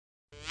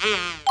Colors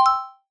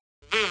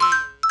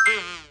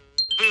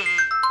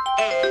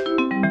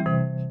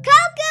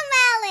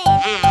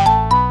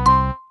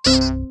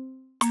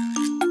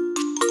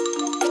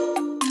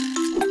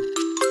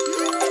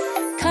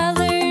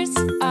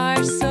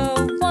are so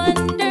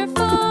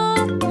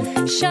wonderful,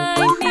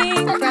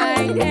 shining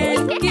bright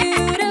and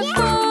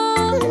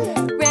beautiful.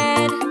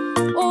 Red,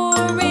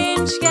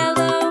 orange,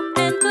 yellow,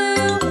 and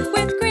blue,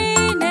 with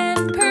green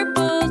and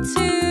purple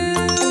too.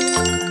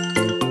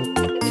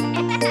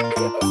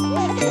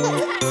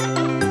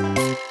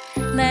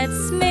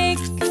 Let's make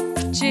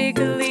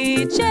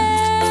jiggly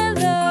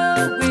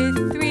Jello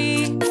with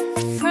 3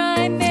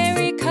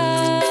 primary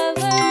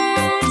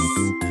colors.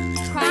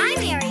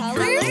 Primary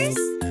colors?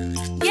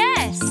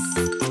 Yes,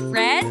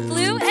 red,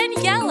 blue,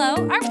 and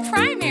yellow are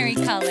primary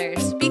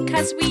colors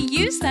because we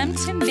use them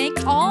to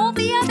make all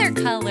the other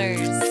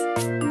colors.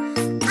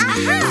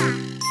 Aha!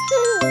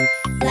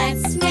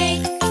 Let's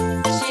make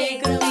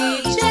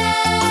jiggly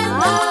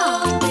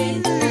Jello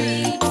with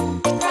 3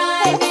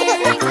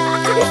 primary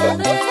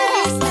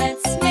colors.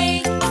 Let's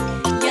make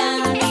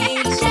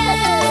yummy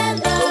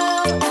Jello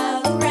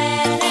of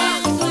red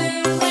and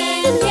blue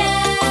and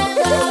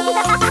yellow.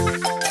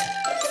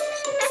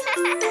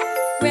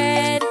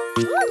 Red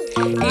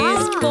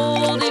is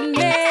bold and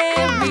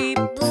merry,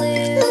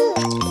 Blue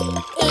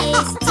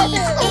is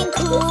deep and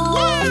cool.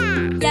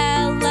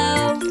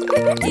 yellow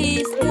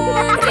is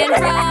warm and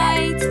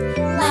bright,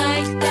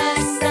 like the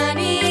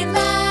sunny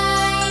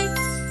light.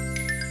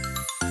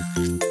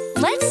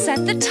 Let's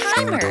set the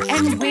timer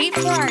and wait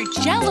for our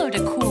Jello to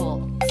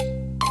cool.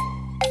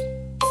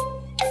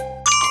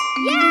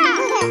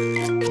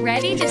 Yeah!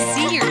 Ready to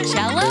see your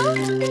Jello?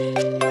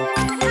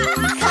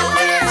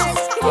 Colors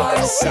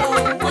Are so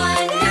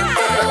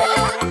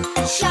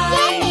wonderful,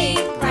 shining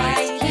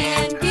bright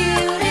and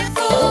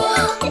beautiful.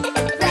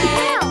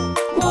 Red,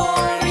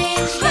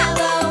 orange,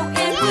 yellow,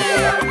 and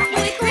blue,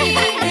 with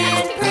green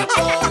and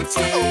purple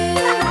too.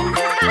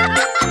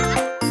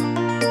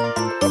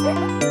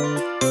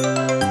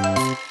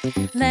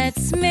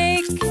 Let's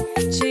make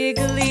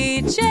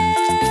jiggly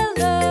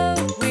Jello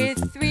with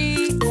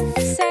 3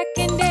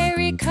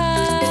 secondary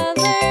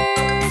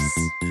colors.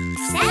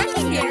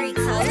 Secondary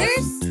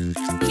colors?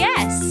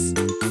 Yes,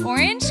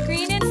 orange,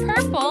 green, and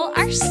purple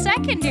are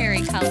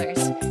secondary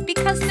colors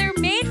because they're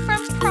made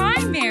from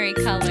primary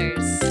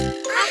colors.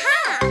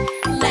 Aha!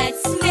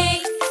 Let's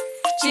make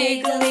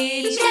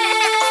jiggly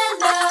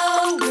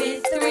Jello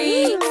with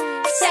 3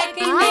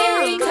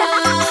 secondary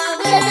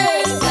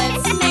colors.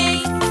 Let's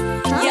make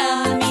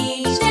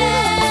yummy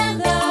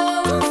Jello,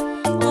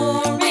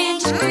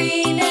 orange,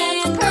 green,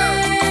 and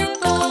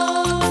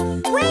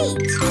purple.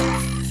 Wait!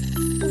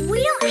 We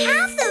don't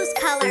have those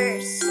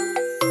colors.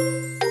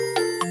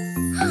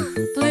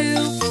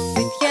 Blue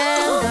with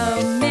yellow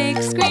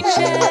makes green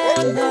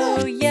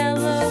Jello.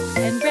 Yellow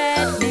and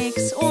red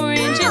makes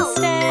orange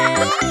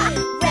instead.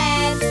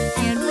 Red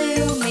And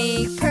blue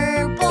make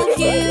purple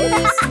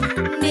hues.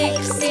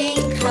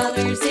 Mixing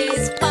colors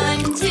is fun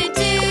to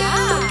do.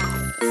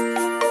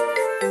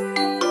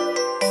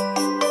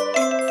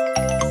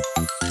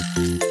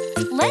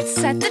 Let's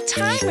set the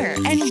timer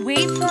and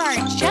wait for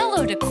our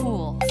Jello to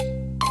cool.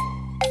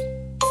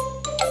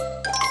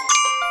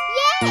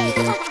 Yay!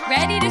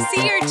 Ready to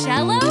see your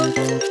Jello?